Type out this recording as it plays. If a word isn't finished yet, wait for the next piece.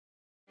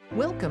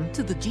Welcome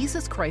to the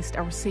Jesus Christ,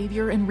 Our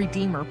Savior and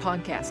Redeemer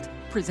podcast,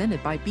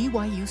 presented by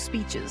BYU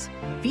Speeches,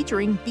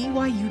 featuring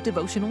BYU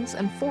devotionals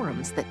and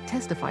forums that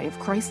testify of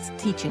Christ's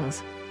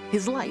teachings,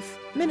 His life,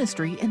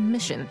 ministry, and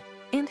mission,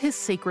 and His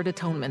sacred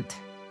atonement.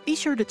 Be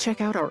sure to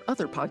check out our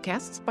other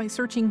podcasts by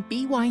searching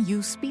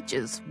BYU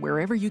Speeches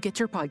wherever you get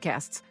your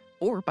podcasts,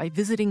 or by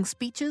visiting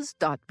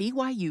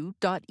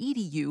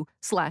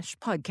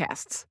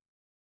speeches.byu.edu/podcasts.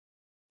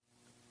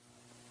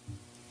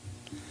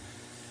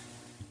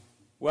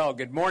 Well,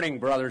 good morning,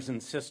 brothers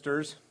and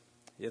sisters.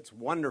 It's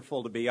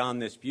wonderful to be on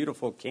this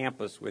beautiful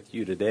campus with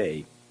you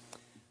today.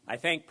 I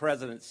thank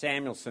President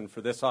Samuelson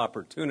for this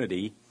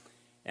opportunity,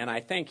 and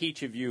I thank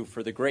each of you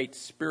for the great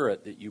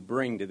spirit that you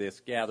bring to this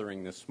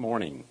gathering this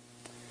morning.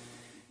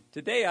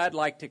 Today, I'd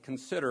like to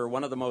consider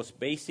one of the most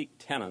basic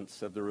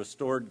tenets of the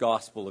restored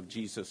gospel of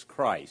Jesus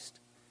Christ,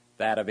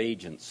 that of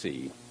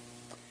agency.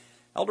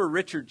 Elder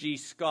Richard G.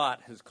 Scott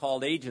has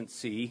called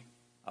agency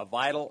a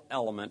vital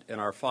element in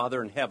our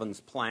Father in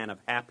Heaven's plan of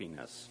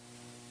happiness.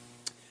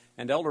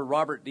 And Elder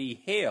Robert D.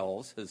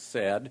 Hales has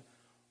said,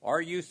 our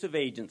use of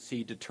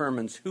agency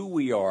determines who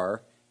we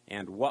are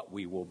and what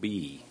we will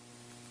be.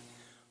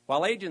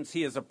 While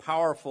agency is a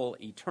powerful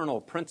eternal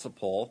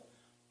principle,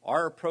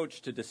 our approach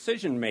to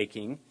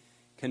decision-making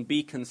can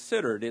be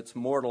considered its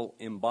mortal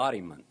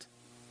embodiment.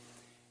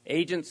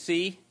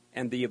 Agency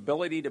and the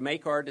ability to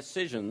make our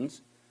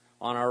decisions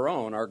on our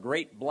own are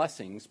great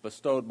blessings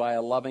bestowed by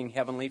a loving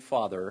Heavenly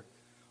Father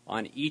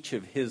on each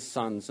of His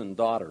sons and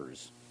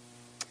daughters.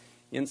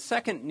 In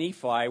 2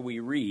 Nephi we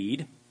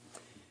read,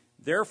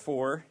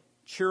 "Therefore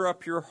cheer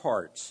up your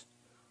hearts,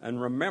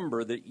 and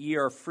remember that ye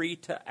are free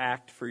to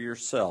act for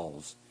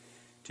yourselves,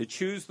 to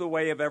choose the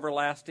way of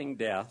everlasting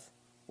death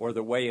or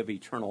the way of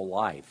eternal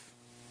life."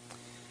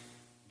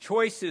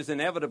 Choice is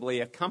inevitably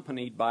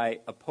accompanied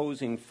by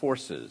opposing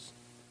forces.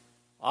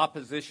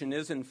 Opposition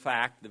is, in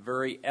fact, the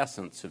very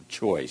essence of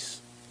choice.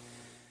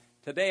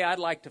 Today, I'd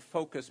like to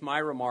focus my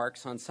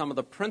remarks on some of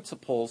the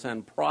principles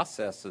and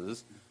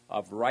processes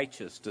of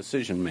righteous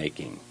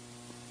decision-making.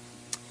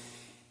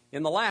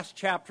 In the last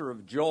chapter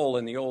of Joel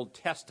in the Old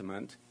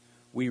Testament,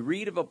 we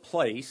read of a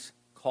place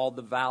called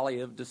the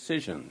Valley of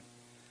Decision,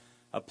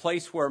 a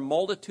place where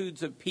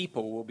multitudes of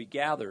people will be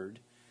gathered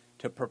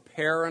to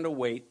prepare and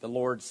await the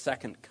Lord's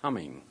second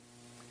coming.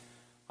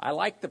 I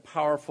like the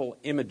powerful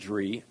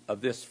imagery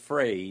of this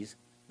phrase,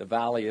 the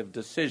Valley of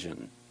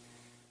Decision,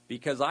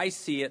 because I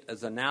see it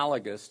as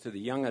analogous to the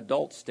young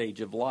adult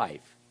stage of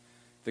life,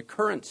 the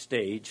current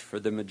stage for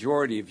the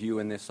majority of you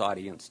in this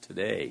audience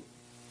today.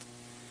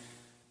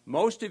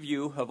 Most of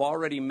you have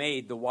already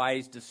made the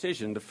wise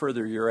decision to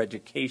further your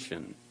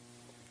education,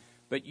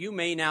 but you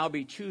may now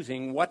be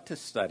choosing what to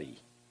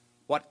study,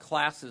 what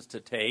classes to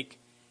take,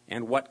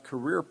 and what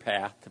career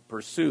path to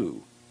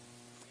pursue.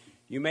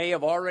 You may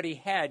have already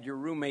had your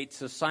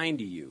roommates assigned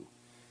to you,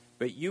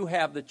 but you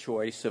have the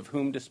choice of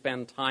whom to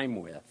spend time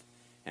with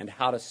and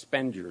how to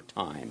spend your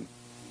time.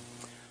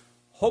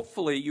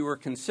 Hopefully you are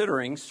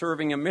considering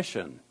serving a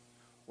mission,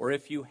 or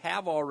if you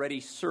have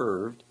already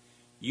served,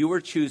 you are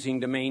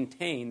choosing to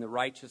maintain the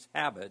righteous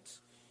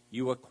habits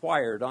you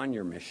acquired on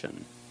your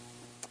mission.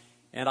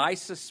 And I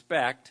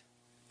suspect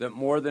that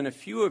more than a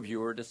few of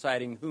you are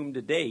deciding whom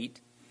to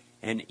date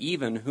and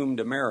even whom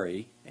to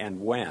marry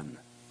and when.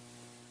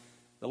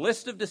 The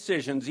list of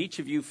decisions each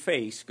of you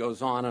face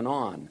goes on and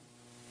on.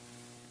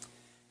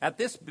 At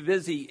this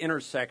busy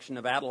intersection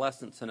of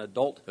adolescence and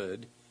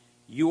adulthood,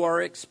 you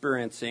are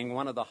experiencing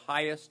one of the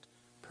highest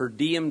per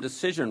diem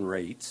decision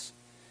rates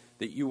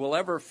that you will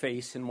ever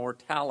face in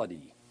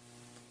mortality.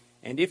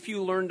 And if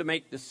you learn to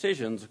make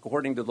decisions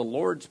according to the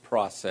Lord's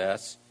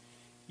process,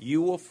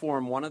 you will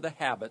form one of the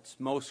habits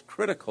most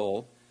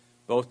critical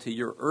both to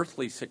your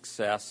earthly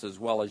success as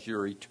well as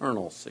your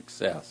eternal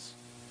success.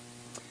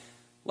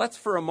 Let's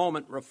for a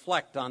moment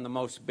reflect on the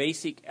most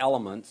basic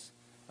elements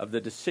of the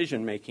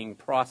decision-making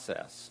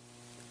process.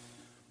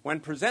 When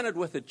presented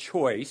with a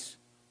choice,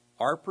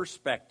 our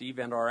perspective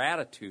and our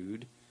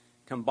attitude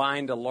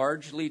combine to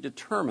largely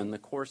determine the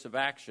course of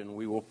action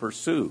we will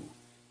pursue.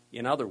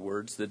 In other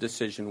words, the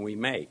decision we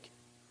make,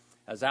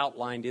 as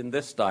outlined in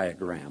this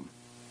diagram.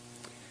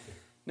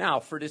 Now,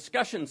 for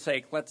discussion's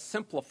sake, let's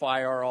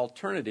simplify our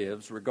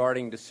alternatives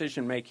regarding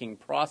decision-making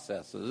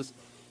processes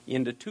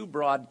into two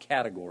broad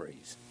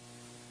categories.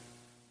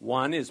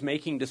 One is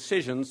making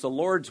decisions the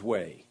Lord's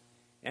way,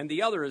 and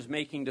the other is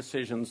making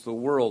decisions the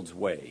world's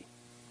way.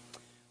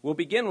 We'll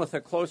begin with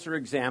a closer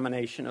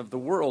examination of the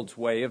world's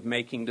way of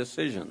making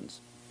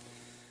decisions.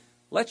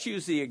 Let's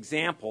use the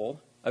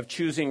example of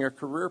choosing a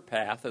career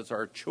path as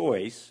our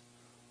choice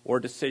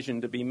or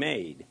decision to be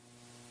made,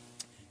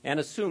 and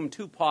assume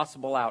two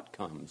possible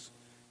outcomes,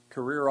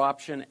 career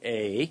option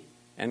A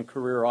and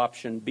career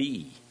option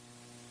B.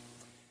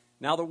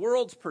 Now, the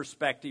world's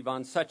perspective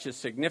on such a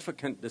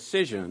significant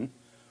decision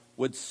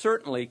would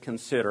certainly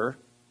consider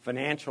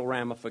financial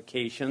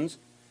ramifications,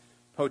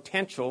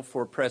 potential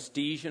for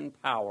prestige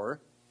and power,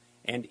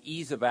 and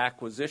ease of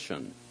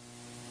acquisition.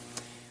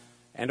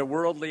 And a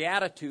worldly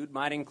attitude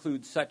might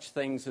include such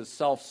things as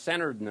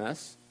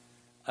self-centeredness,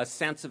 a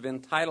sense of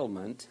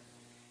entitlement,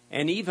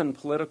 and even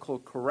political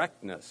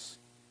correctness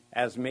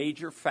as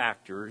major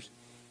factors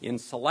in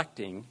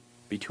selecting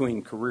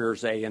between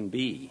careers A and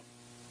B.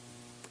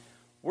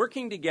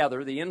 Working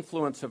together, the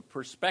influence of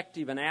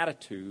perspective and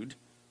attitude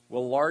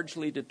will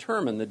largely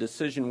determine the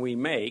decision we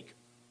make,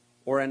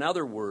 or in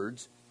other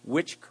words,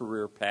 which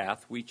career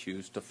path we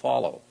choose to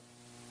follow.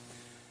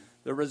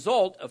 The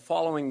result of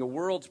following the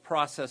world's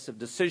process of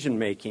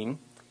decision-making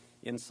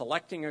in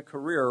selecting a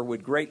career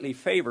would greatly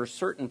favor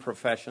certain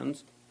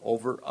professions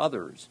over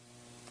others.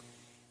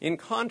 In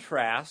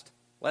contrast,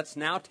 let's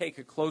now take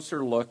a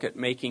closer look at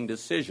making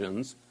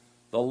decisions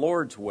the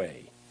Lord's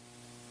way.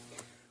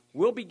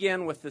 We'll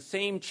begin with the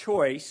same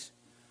choice,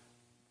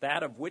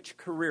 that of which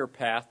career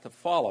path to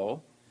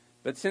follow,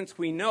 but since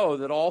we know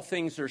that all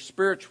things are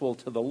spiritual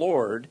to the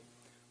Lord,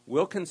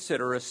 we'll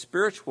consider a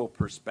spiritual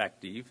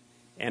perspective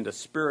and a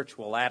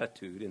spiritual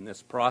attitude in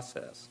this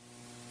process.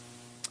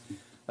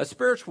 A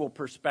spiritual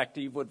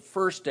perspective would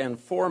first and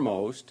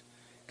foremost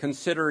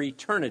consider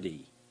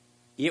eternity.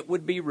 It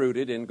would be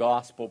rooted in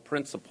gospel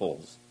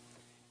principles,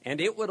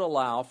 and it would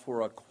allow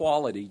for a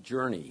quality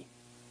journey.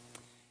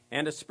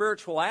 And a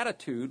spiritual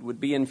attitude would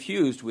be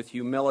infused with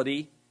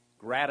humility,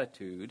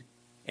 gratitude,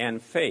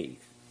 and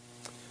faith.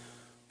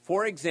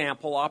 For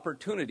example,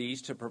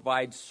 opportunities to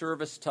provide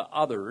service to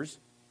others,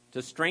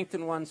 to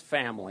strengthen one's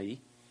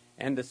family,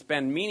 and to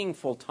spend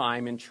meaningful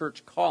time in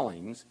church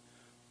callings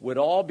would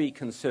all be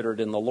considered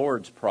in the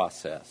Lord's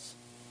process.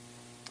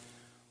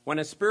 When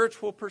a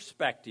spiritual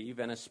perspective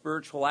and a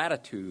spiritual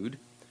attitude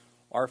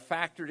are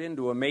factored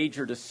into a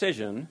major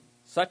decision,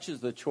 such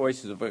as the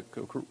choices of a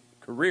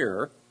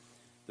career,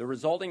 the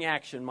resulting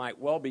action might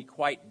well be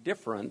quite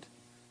different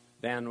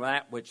than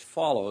that which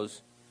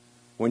follows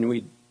when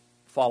we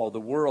follow the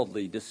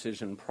worldly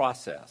decision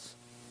process.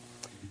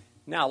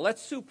 Now,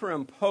 let's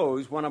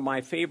superimpose one of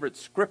my favorite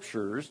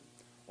scriptures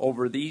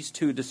over these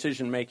two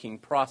decision-making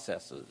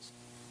processes.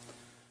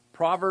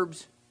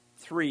 Proverbs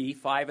 3,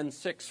 5, and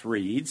 6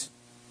 reads,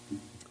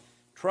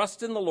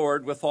 "Trust in the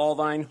Lord with all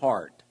thine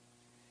heart,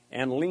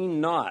 and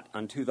lean not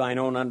unto thine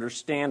own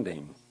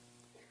understanding.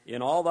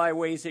 In all thy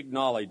ways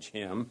acknowledge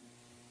him,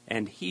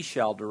 and he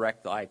shall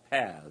direct thy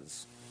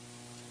paths."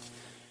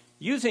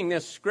 Using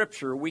this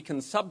scripture, we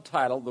can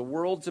subtitle the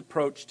world's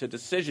approach to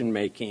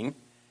decision-making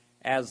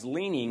as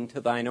leaning to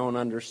thine own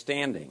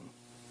understanding.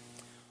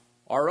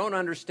 Our own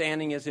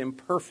understanding is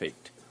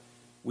imperfect.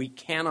 We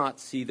cannot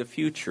see the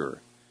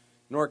future,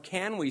 nor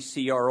can we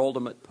see our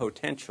ultimate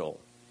potential.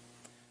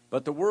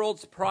 But the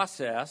world's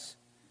process,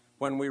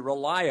 when we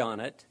rely on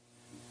it,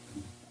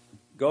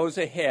 goes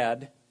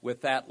ahead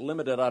with that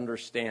limited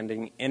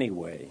understanding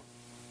anyway.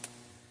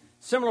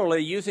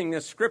 Similarly, using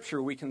this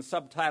scripture, we can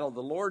subtitle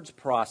the Lord's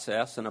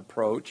process and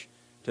approach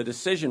to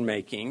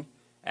decision-making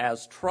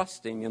as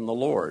trusting in the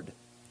Lord.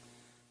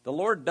 The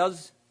Lord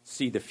does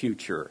see the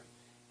future,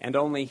 and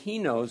only He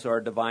knows our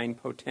divine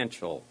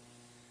potential.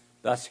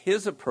 Thus,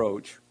 His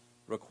approach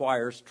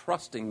requires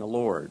trusting the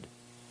Lord.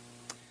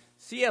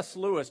 C.S.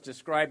 Lewis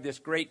described this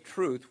great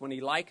truth when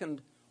he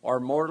likened our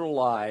mortal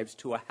lives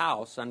to a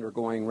house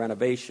undergoing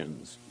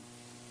renovations.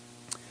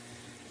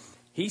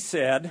 He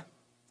said,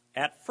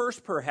 "At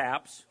first,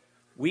 perhaps,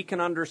 we can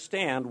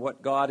understand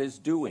what God is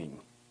doing.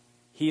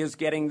 He is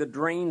getting the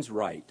drains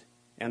right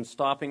and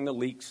stopping the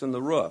leaks in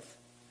the roof.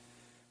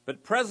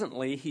 But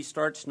presently, He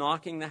starts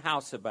knocking the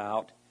house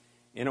about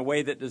in a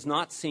way that does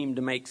not seem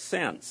to make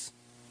sense.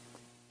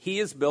 He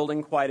is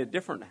building quite a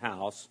different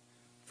house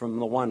from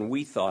the one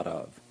we thought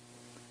of.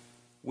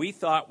 We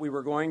thought we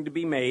were going to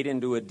be made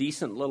into a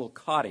decent little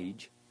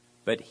cottage,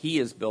 but He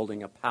is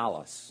building a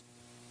palace."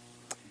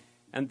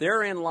 And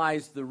therein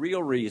lies the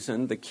real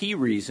reason, the key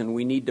reason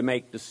we need to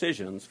make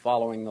decisions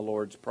following the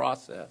Lord's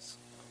process.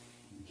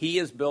 He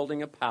is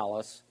building a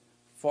palace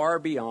far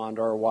beyond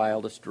our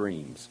wildest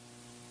dreams.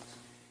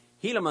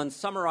 Helaman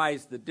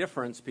summarized the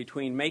difference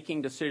between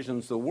making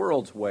decisions the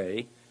world's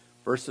way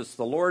versus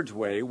the Lord's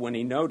way when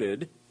he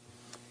noted,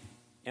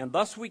 "And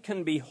thus we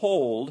can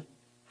behold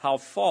how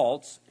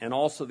false and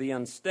also the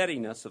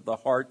unsteadiness of the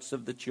hearts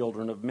of the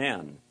children of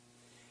men.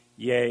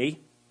 Yea,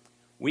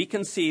 we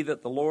can see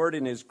that the Lord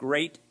in His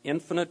great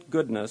infinite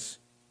goodness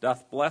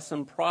doth bless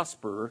and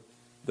prosper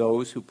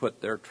those who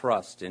put their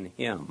trust in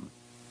Him."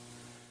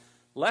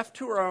 Left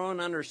to our own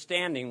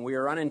understanding, we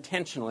are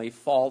unintentionally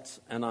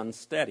false and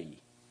unsteady.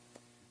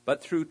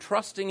 But through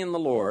trusting in the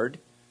Lord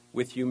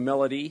with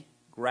humility,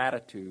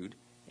 gratitude,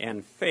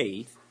 and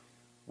faith,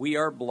 we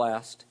are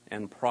blessed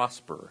and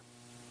prosper.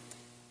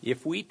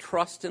 If we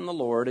trust in the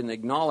Lord and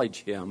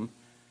acknowledge Him,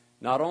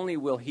 not only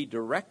will He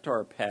direct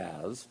our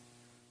paths,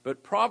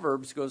 but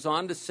Proverbs goes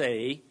on to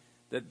say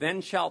that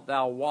then shalt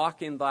thou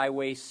walk in thy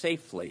way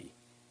safely,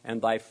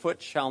 and thy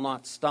foot shall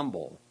not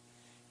stumble.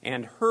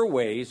 And her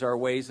ways are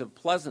ways of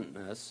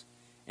pleasantness,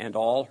 and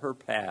all her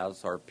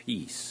paths are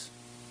peace.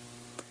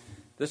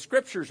 The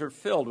Scriptures are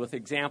filled with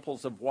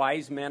examples of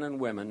wise men and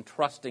women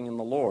trusting in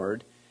the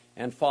Lord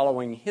and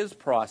following His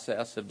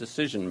process of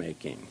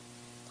decision-making.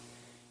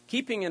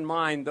 Keeping in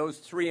mind those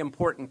three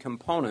important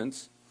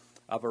components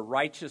of a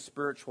righteous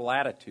spiritual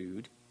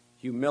attitude,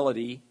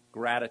 humility,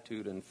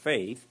 gratitude, and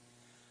faith,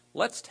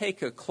 let's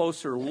take a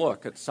closer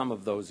look at some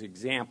of those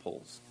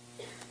examples.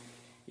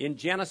 In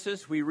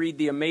Genesis, we read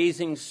the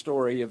amazing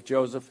story of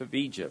Joseph of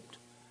Egypt,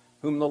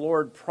 whom the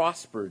Lord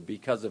prospered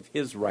because of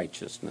his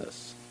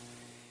righteousness.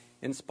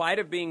 In spite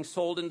of being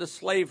sold into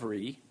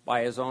slavery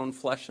by his own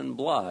flesh and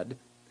blood,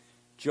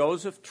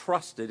 Joseph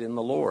trusted in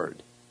the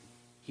Lord.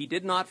 He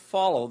did not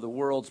follow the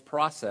world's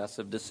process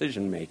of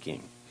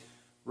decision-making.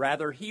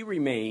 Rather, he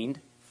remained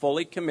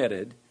fully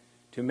committed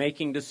to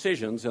making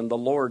decisions in the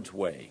Lord's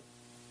way.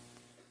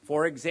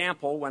 For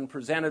example, when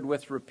presented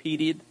with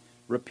repeated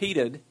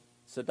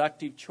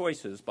seductive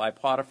choices by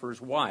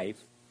Potiphar's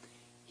wife,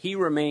 he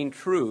remained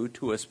true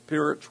to a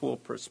spiritual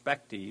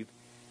perspective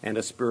and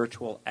a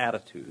spiritual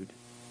attitude.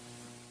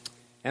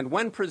 And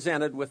when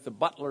presented with the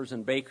butler's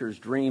and baker's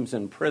dreams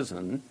in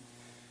prison,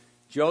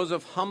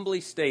 Joseph humbly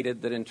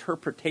stated that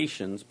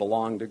interpretations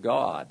belong to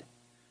God,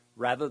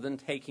 rather than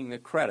taking the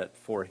credit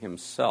for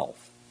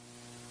himself.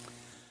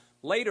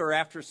 Later,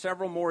 after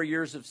several more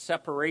years of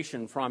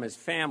separation from his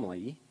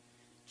family,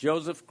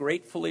 Joseph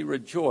gratefully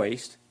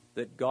rejoiced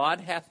that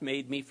God hath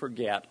made me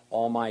forget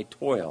all my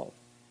toil,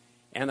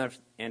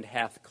 and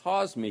hath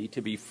caused me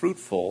to be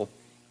fruitful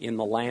in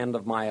the land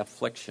of my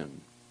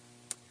affliction.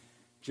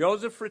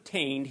 Joseph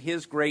retained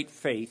his great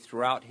faith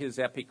throughout his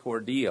epic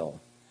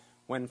ordeal.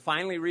 When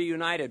finally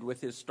reunited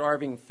with his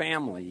starving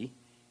family,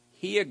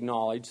 he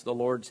acknowledged the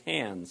Lord's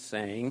hand,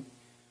 saying,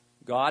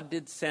 God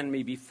did send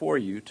me before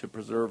you to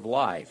preserve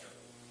life.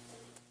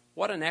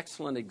 What an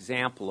excellent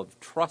example of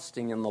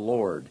trusting in the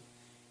Lord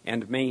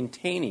and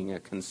maintaining a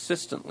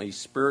consistently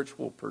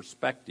spiritual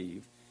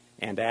perspective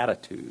and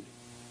attitude.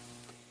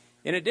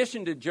 In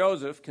addition to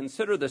Joseph,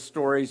 consider the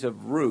stories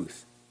of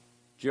Ruth,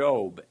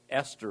 Job,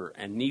 Esther,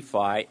 and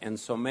Nephi, and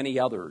so many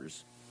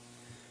others.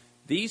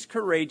 These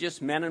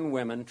courageous men and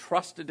women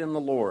trusted in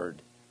the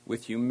Lord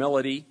with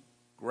humility,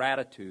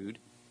 gratitude,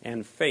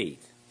 and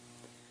faith.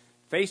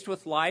 Faced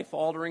with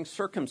life-altering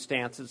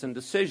circumstances and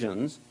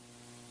decisions,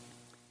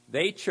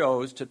 they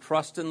chose to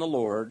trust in the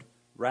Lord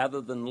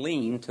rather than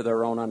lean to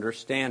their own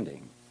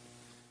understanding.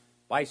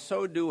 By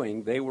so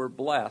doing, they were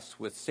blessed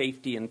with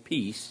safety and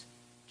peace,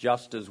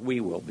 just as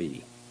we will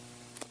be.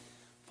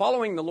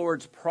 Following the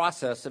Lord's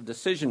process of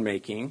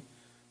decision-making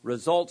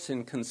results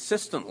in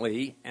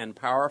consistently and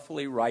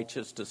powerfully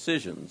righteous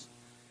decisions,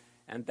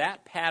 and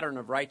that pattern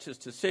of righteous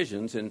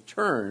decisions, in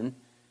turn,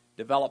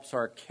 develops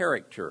our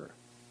character.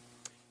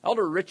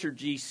 Elder Richard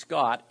G.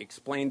 Scott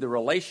explained the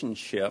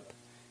relationship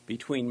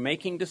between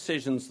making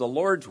decisions the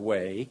Lord's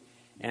way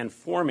and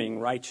forming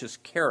righteous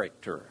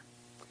character.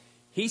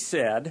 He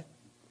said,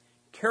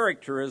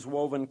 character is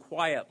woven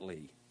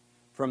quietly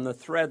from the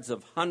threads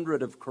of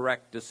hundreds of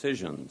correct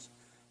decisions,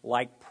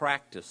 like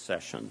practice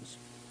sessions.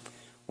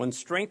 When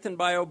strengthened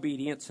by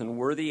obedience and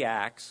worthy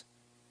acts,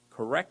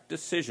 correct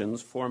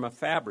decisions form a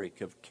fabric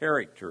of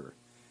character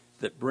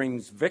that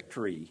brings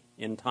victory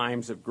in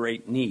times of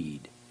great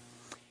need.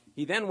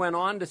 He then went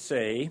on to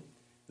say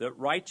that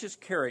righteous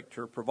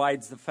character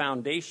provides the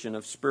foundation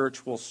of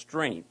spiritual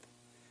strength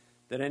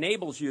that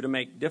enables you to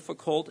make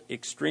difficult,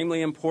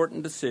 extremely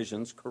important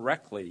decisions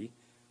correctly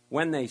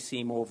when they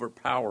seem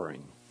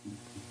overpowering.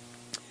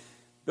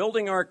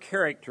 Building our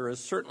character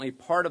is certainly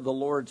part of the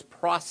Lord's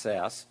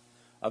process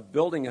of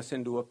building us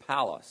into a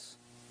palace.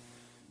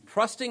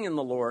 Trusting in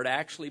the Lord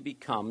actually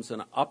becomes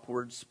an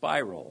upward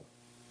spiral.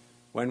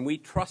 When we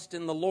trust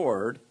in the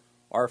Lord,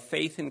 our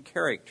faith and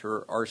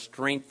character are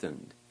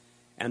strengthened.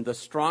 And the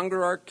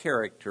stronger our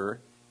character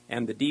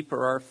and the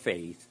deeper our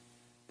faith,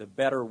 the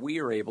better we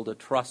are able to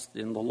trust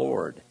in the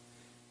Lord.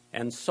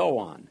 And so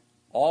on,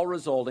 all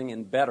resulting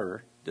in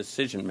better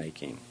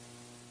decision-making.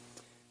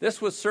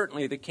 This was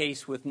certainly the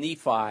case with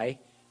Nephi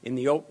in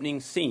the opening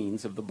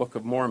scenes of the Book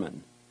of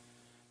Mormon.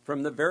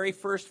 From the very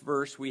first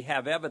verse, we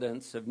have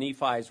evidence of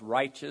Nephi's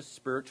righteous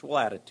spiritual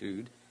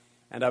attitude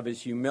and of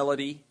his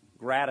humility,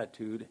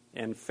 gratitude,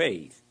 and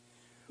faith.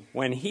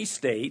 When he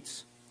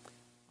states,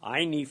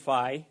 I,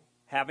 Nephi,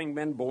 having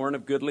been born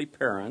of goodly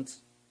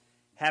parents,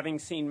 having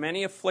seen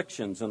many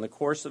afflictions in the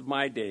course of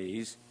my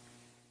days,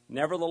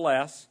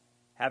 nevertheless,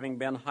 having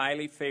been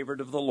highly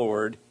favored of the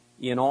Lord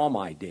in all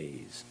my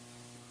days.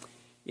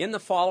 In the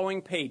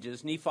following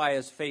pages, Nephi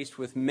is faced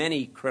with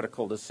many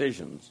critical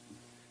decisions.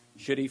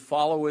 Should he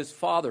follow his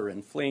father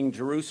in fleeing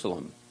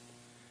Jerusalem?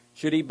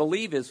 Should he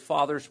believe his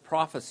father's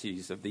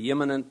prophecies of the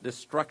imminent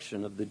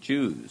destruction of the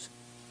Jews?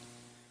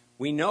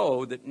 We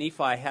know that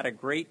Nephi had a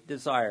great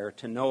desire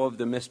to know of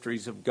the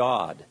mysteries of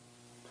God.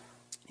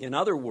 In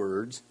other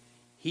words,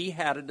 he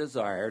had a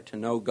desire to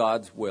know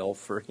God's will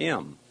for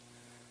him.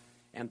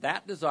 And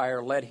that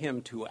desire led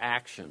him to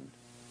action.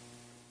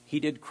 He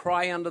did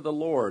cry unto the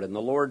Lord, and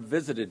the Lord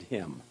visited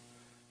him,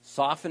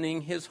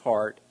 softening his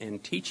heart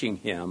and teaching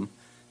him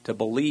to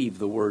believe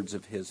the words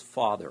of his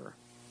father.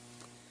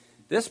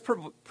 This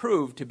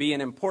proved to be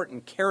an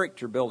important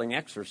character-building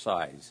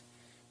exercise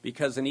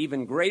because an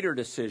even greater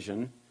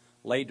decision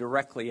lay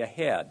directly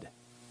ahead.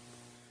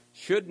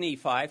 Should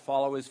Nephi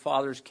follow his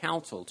father's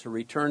counsel to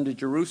return to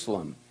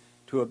Jerusalem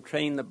to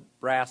obtain the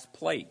brass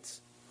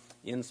plates,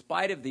 in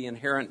spite of the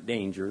inherent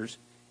dangers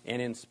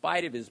and in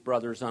spite of his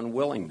brother's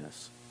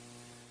unwillingness.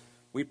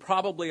 We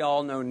probably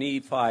all know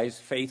Nephi's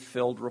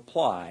faith-filled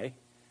reply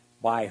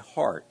by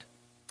heart.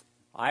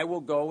 I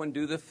will go and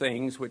do the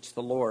things which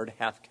the Lord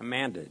hath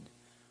commanded.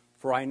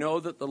 For I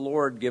know that the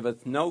Lord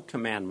giveth no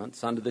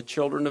commandments unto the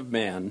children of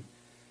men,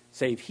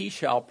 save he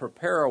shall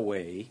prepare a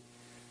way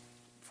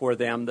for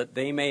them that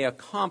they may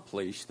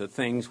accomplish the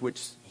things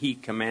which he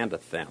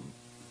commandeth them.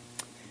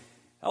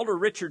 Elder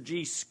Richard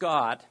G.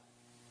 Scott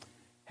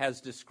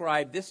has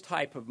described this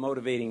type of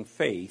motivating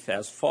faith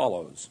as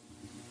follows.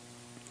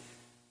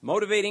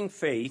 Motivating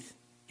faith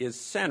is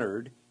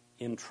centered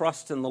in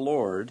trust in the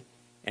Lord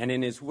and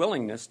in his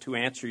willingness to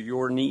answer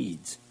your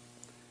needs.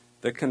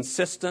 The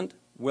consistent,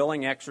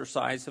 willing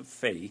exercise of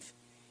faith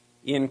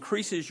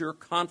increases your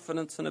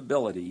confidence and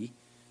ability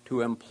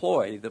to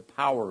employ the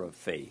power of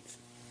faith.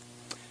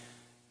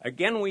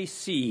 Again, we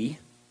see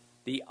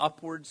the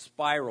upward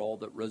spiral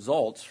that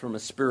results from a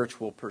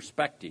spiritual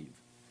perspective.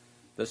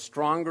 The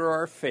stronger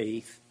our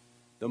faith,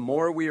 the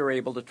more we are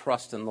able to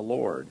trust in the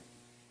Lord,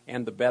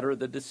 and the better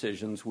the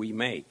decisions we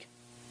make.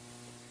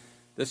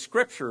 The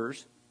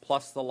Scriptures,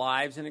 plus the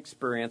lives and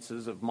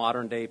experiences of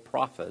modern-day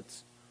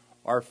prophets,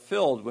 are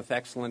filled with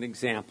excellent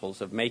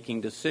examples of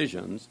making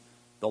decisions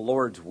the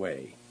Lord's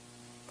way.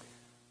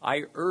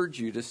 I urge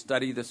you to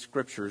study the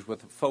Scriptures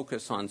with a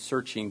focus on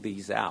searching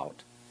these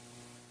out.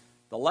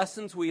 The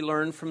lessons we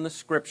learn from the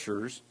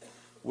Scriptures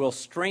will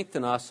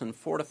strengthen us and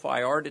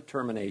fortify our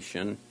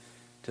determination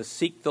to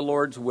seek the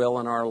Lord's will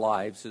in our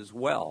lives as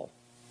well.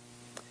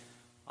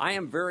 I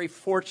am very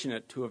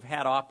fortunate to have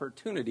had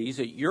opportunities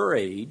at your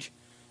age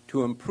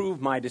to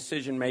improve my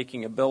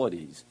decision-making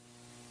abilities.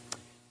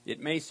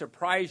 It may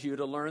surprise you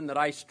to learn that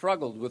I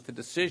struggled with the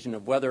decision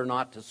of whether or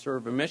not to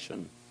serve a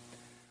mission.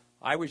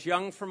 I was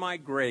young for my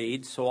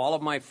grade, so all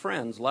of my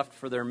friends left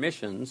for their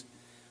missions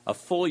a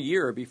full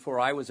year before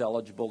I was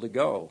eligible to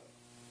go.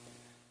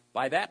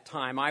 By that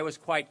time, I was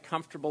quite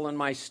comfortable in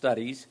my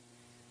studies,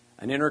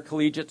 an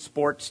intercollegiate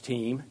sports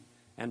team,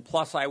 and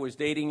plus I was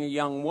dating a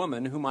young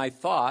woman whom I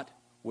thought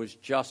was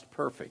just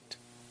perfect.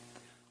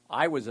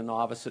 I was a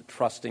novice at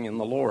trusting in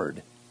the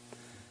Lord.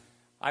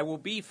 I will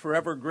be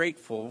forever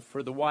grateful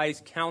for the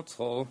wise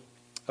counsel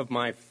of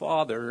my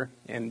father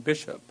and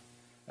bishop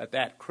at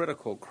that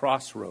critical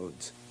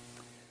crossroads.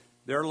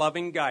 Their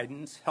loving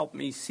guidance helped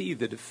me see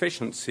the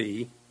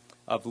deficiency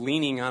of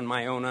leaning on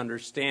my own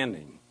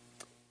understanding,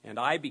 and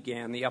I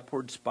began the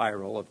upward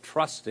spiral of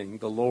trusting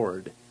the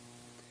Lord.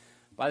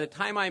 By the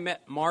time I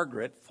met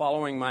Margaret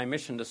following my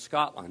mission to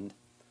Scotland,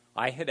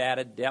 I had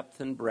added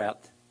depth and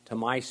breadth to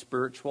my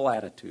spiritual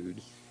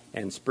attitude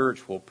and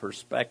spiritual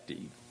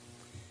perspective.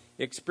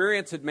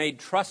 Experience had made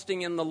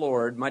trusting in the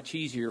Lord much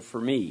easier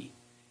for me,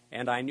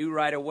 and I knew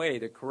right away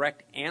the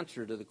correct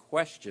answer to the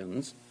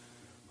questions,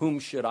 whom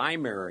should I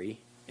marry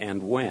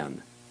and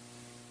when?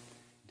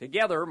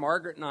 Together,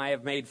 Margaret and I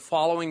have made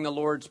following the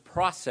Lord's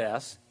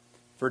process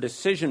for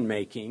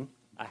decision-making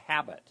a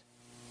habit.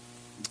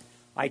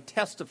 I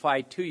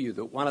testify to you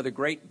that one of the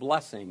great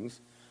blessings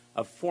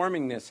of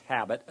forming this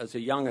habit as a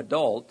young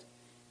adult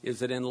is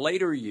that in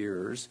later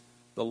years,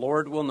 the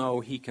Lord will know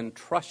he can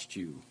trust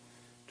you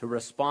to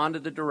respond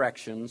to the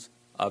directions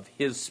of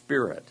his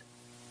Spirit.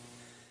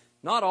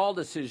 Not all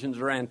decisions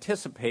are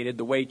anticipated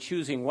the way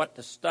choosing what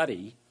to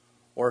study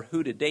or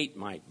who to date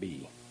might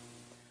be.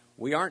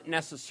 We aren't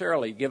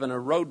necessarily given a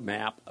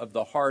roadmap of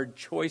the hard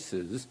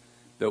choices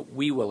that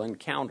we will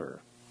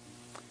encounter.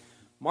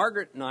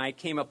 Margaret and I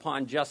came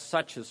upon just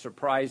such a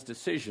surprise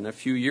decision a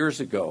few years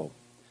ago,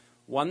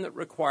 one that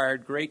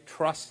required great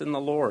trust in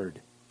the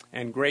Lord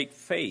and great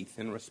faith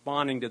in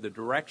responding to the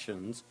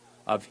directions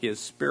of his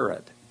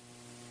Spirit.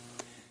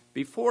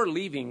 Before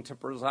leaving to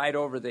preside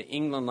over the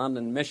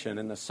England-London mission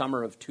in the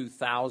summer of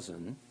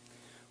 2000,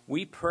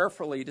 we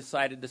prayerfully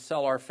decided to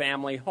sell our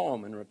family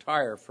home and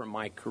retire from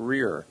my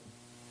career.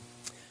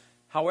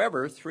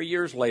 However, 3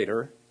 years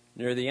later,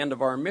 near the end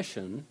of our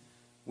mission,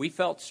 we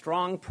felt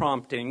strong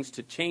promptings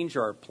to change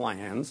our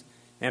plans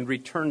and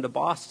return to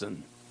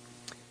Boston.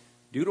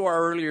 Due to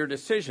our earlier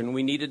decision,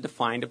 we needed to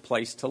find a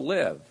place to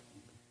live.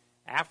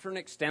 After an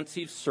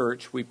extensive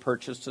search, we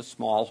purchased a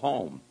small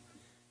home,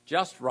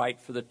 just right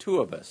for the two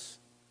of us,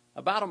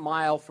 about a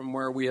mile from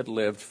where we had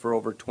lived for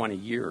over 20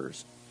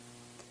 years.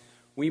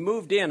 We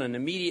moved in and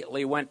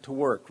immediately went to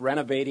work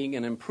renovating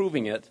and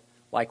improving it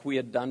like we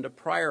had done to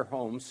prior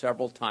homes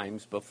several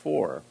times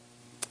before.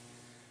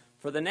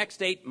 For the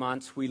next 8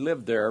 months, we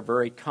lived there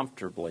very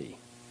comfortably.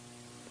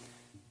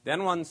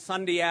 Then one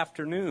Sunday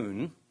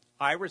afternoon,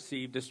 I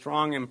received a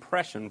strong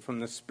impression from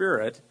the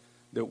Spirit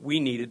that we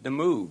needed to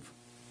move.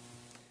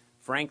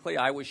 Frankly,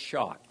 I was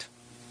shocked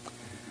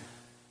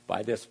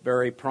by this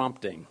very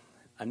prompting.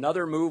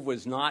 Another move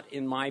was not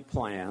in my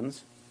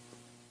plans,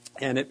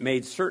 and it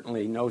made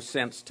certainly no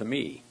sense to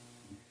me.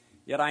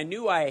 Yet I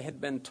knew I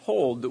had been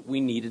told that we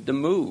needed to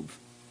move.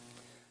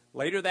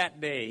 Later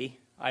that day,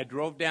 I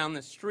drove down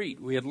the street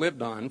we had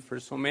lived on for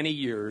so many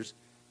years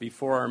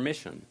before our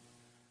mission,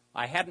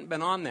 I hadn't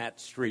been on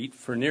that street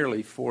for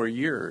nearly 4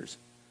 years,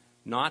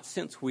 not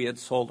since we had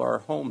sold our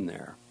home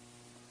there.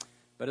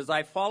 But as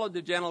I followed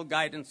the gentle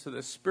guidance of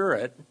the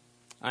Spirit,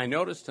 I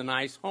noticed a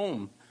nice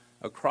home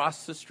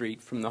across the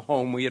street from the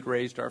home we had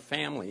raised our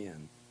family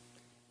in.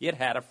 It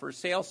had a for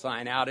sale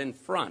sign out in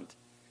front,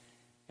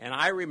 and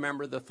I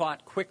remember the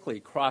thought quickly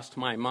crossed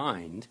my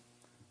mind,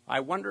 I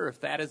wonder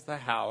if that is the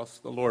house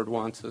the Lord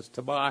wants us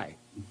to buy.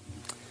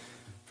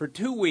 For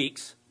 2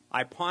 weeks,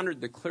 I pondered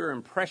the clear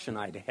impression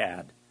I'd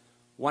had,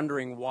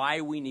 wondering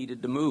why we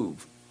needed to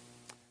move.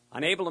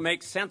 Unable to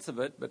make sense of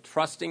it, but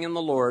trusting in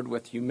the Lord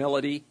with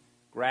humility,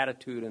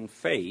 gratitude, and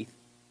faith,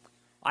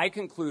 I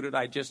concluded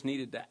I just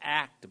needed to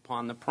act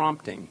upon the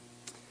prompting.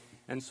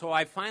 And so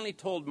I finally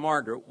told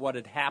Margaret what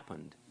had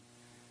happened.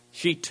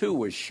 She too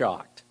was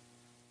shocked,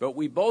 but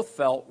we both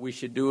felt we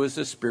should do as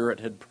the Spirit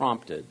had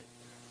prompted.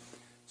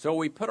 So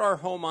we put our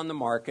home on the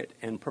market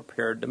and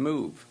prepared to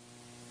move.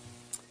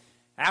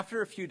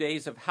 After a few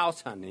days of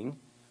house hunting,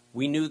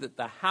 we knew that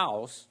the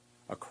house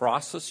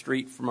across the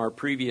street from our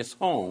previous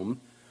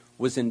home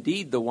was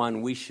indeed the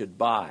one we should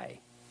buy.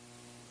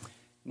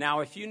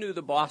 Now, if you knew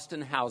the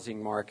Boston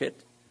housing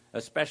market,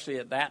 especially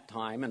at that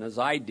time, and as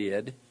I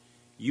did,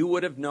 you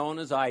would have known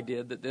as I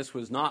did that this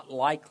was not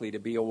likely to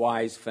be a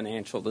wise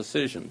financial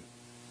decision.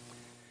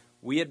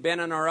 We had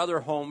been in our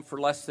other home for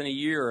less than a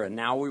year, and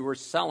now we were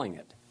selling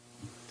it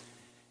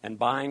and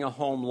buying a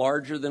home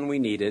larger than we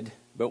needed,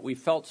 but we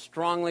felt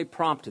strongly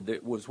prompted that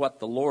it was what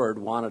the Lord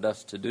wanted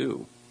us to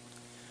do.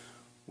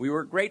 We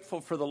were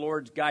grateful for the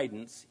Lord's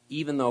guidance,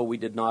 even though we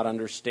did not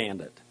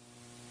understand it.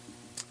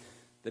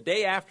 The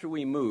day after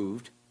we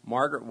moved,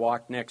 Margaret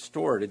walked next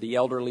door to the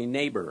elderly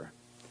neighbor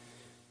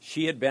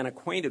she had been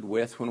acquainted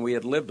with when we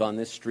had lived on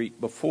this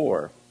street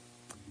before.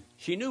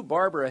 She knew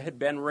Barbara had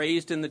been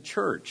raised in the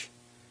church,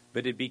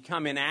 but had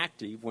become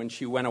inactive when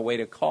she went away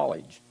to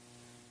college.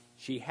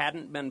 She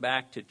hadn't been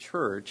back to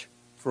church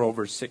for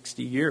over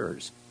 60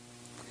 years.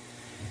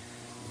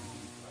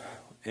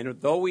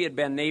 And though we had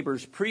been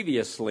neighbors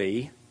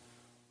previously,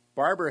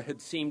 Barbara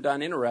had seemed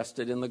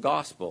uninterested in the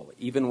gospel,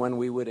 even when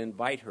we would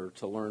invite her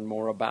to learn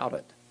more about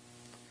it.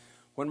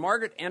 When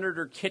Margaret entered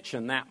her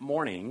kitchen that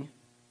morning,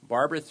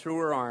 Barbara threw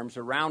her arms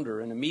around her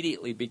and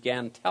immediately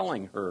began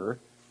telling her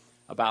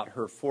about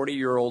her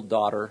 40-year-old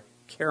daughter,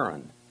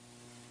 Karen.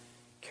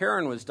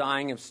 Karen was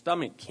dying of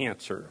stomach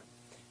cancer,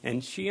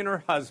 and she and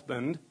her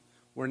husband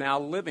were now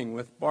living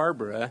with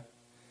Barbara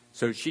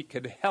so she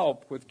could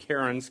help with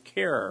Karen's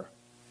care.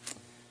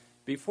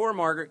 Before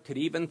Margaret could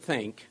even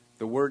think,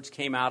 the words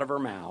came out of her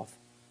mouth,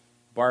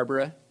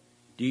 "Barbara,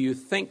 do you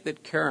think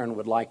that Karen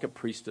would like a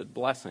priesthood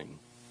blessing?"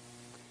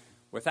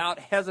 Without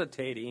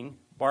hesitating,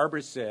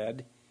 Barbara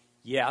said,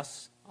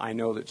 "Yes, I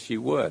know that she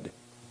would."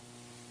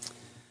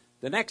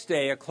 The next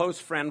day, a close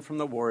friend from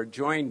the ward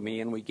joined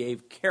me, and we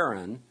gave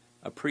Karen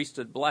a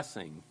priesthood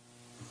blessing.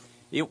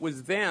 It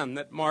was then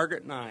that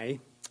Margaret and I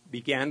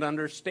began to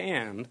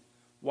understand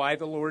why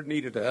the Lord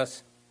needed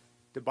us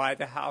to buy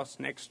the house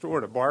next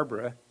door to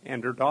Barbara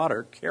and her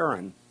daughter,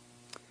 Karen.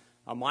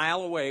 A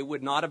mile away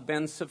would not have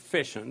been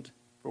sufficient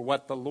for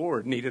what the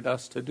Lord needed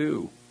us to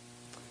do.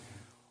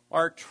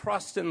 Our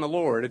trust in the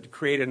Lord had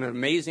created an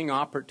amazing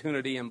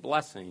opportunity and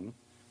blessing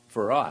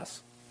for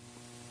us.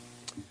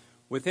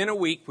 Within a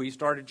week, we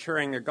started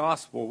sharing the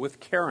gospel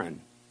with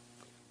Karen.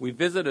 We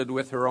visited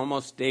with her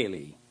almost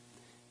daily,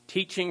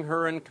 teaching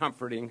her and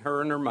comforting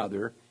her and her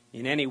mother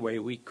in any way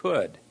we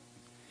could.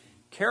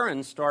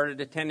 Karen started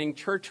attending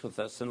church with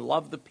us and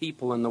loved the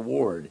people in the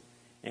ward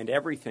and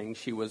everything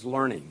she was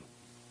learning.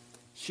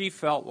 She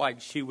felt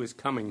like she was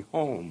coming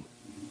home.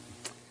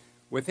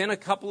 Within a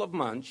couple of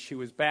months, she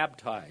was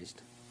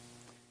baptized.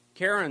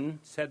 Karen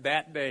said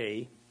that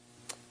day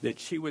that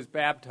she was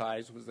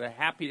baptized was the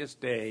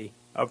happiest day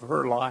of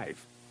her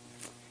life.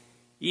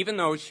 Even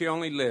though she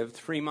only lived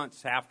 3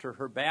 months after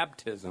her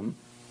baptism,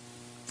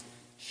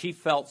 she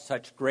felt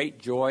such great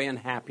joy and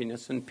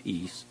happiness and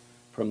peace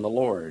from the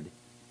Lord.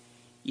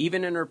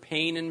 Even in her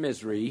pain and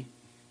misery,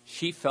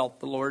 she felt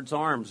the Lord's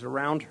arms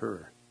around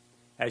her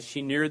as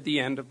she neared the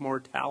end of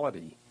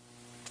mortality.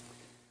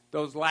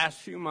 Those last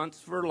few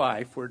months of her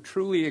life were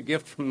truly a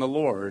gift from the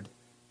Lord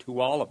to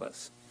all of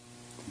us.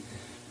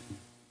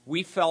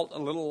 We felt a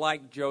little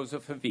like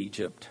Joseph of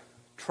Egypt,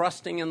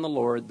 trusting in the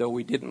Lord though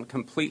we didn't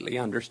completely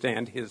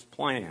understand his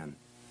plan.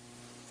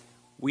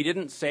 We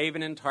didn't save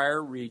an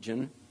entire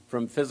region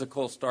from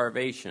physical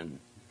starvation,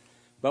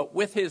 but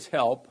with his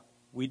help,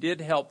 we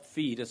did help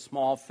feed a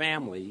small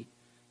family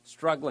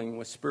struggling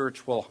with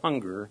spiritual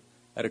hunger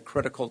at a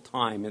critical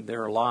time in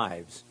their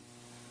lives.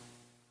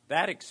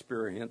 That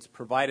experience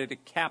provided a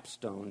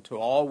capstone to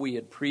all we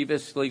had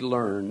previously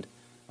learned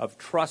of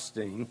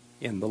trusting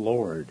in the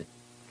Lord.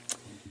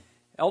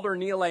 Elder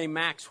Neal A.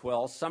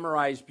 Maxwell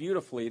summarized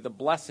beautifully the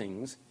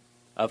blessings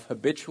of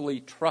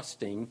habitually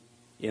trusting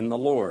in the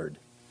Lord.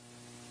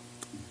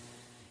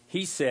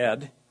 He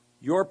said,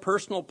 "Your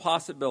personal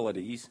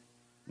possibilities,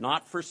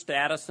 not for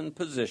status and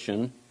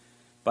position,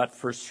 but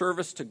for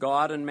service to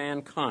God and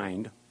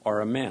mankind,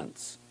 are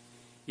immense.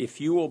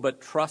 If you will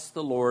but trust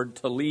the Lord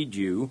to lead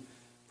you,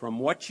 from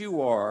what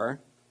you are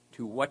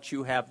to what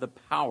you have the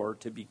power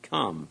to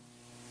become.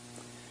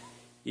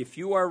 If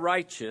you are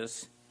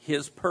righteous,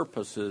 his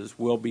purposes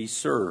will be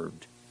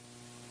served.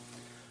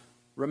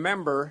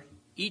 Remember,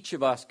 each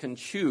of us can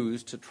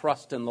choose to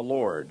trust in the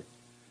Lord,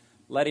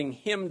 letting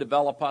him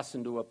develop us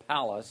into a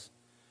palace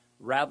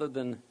rather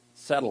than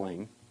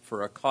settling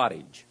for a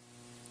cottage.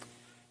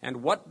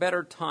 And what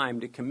better time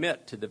to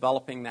commit to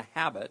developing the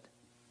habit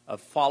of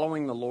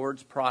following the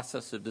Lord's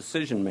process of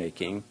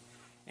decision-making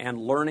and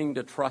learning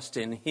to trust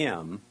in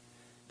him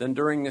than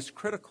during this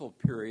critical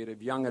period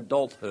of young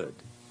adulthood,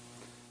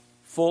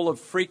 full of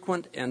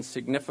frequent and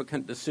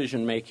significant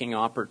decision-making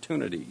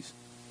opportunities.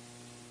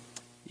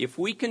 If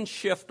we can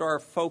shift our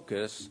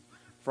focus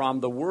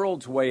from the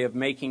world's way of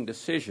making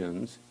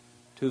decisions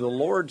to the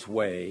Lord's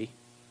way,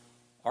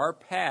 our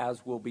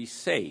paths will be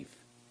safe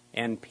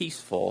and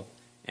peaceful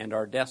and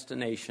our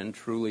destination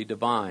truly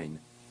divine.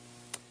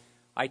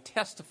 I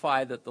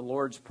testify that the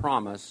Lord's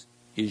promise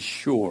is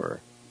sure.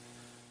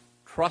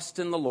 Trust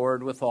in the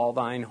Lord with all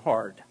thine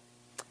heart,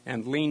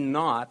 and lean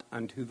not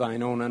unto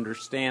thine own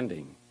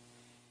understanding.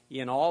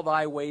 In all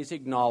thy ways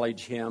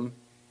acknowledge him,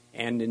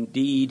 and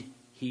indeed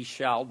he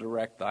shall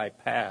direct thy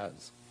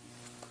paths.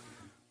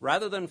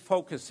 Rather than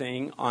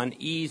focusing on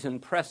ease and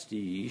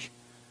prestige,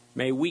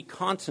 may we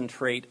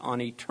concentrate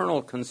on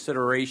eternal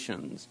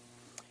considerations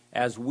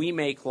as we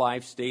make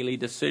life's daily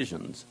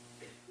decisions.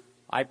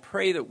 I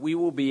pray that we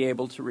will be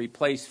able to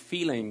replace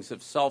feelings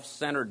of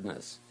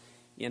self-centeredness,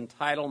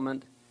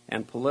 entitlement,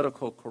 and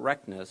political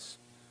correctness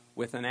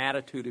with an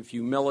attitude of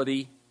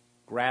humility,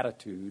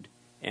 gratitude,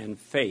 and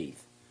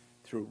faith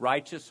through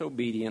righteous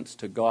obedience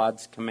to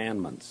God's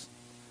commandments.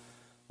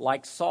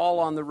 Like Saul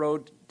on the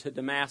road to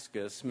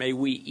Damascus, may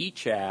we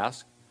each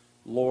ask,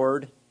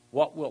 Lord,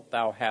 what wilt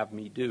thou have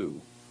me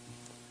do?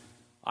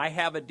 I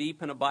have a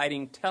deep and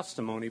abiding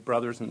testimony,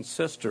 brothers and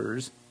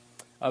sisters,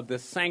 of the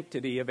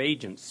sanctity of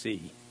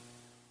agency.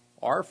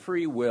 Our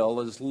free will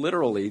is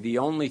literally the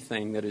only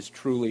thing that is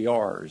truly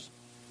ours.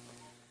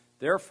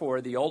 Therefore,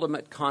 the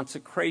ultimate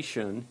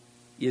consecration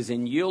is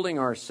in yielding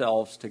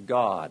ourselves to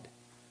God.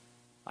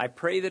 I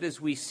pray that as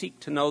we seek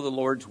to know the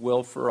Lord's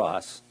will for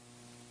us,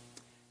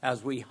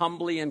 as we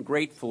humbly and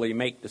gratefully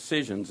make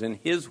decisions in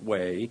his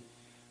way,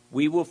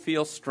 we will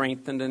feel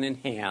strengthened and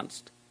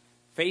enhanced,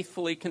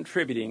 faithfully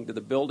contributing to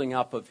the building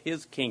up of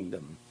his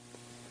kingdom,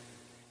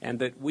 and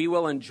that we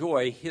will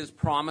enjoy his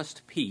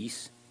promised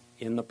peace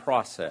in the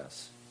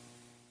process.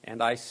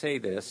 And I say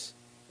this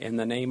in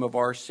the name of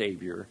our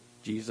Savior,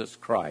 Jesus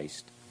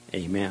Christ.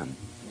 Amen.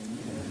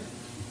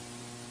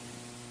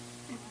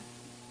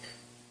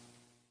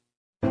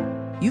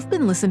 You've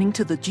been listening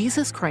to the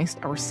Jesus Christ,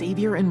 Our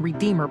Savior and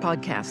Redeemer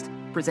podcast,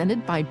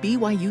 presented by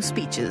BYU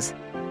Speeches.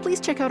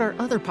 Please check out our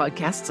other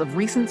podcasts of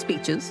recent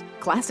speeches,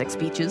 classic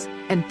speeches,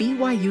 and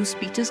BYU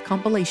Speeches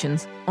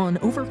compilations on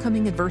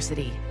overcoming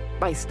adversity,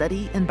 by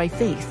study and by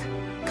faith,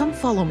 Come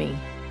Follow Me,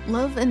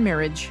 Love and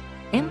Marriage,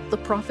 and The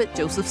Prophet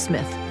Joseph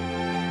Smith.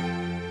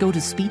 Go to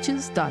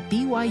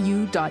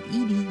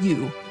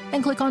speeches.byu.edu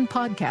and click on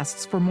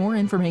podcasts for more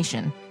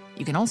information.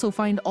 You can also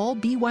find all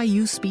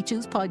BYU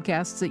Speeches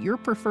podcasts at your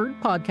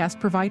preferred podcast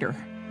provider.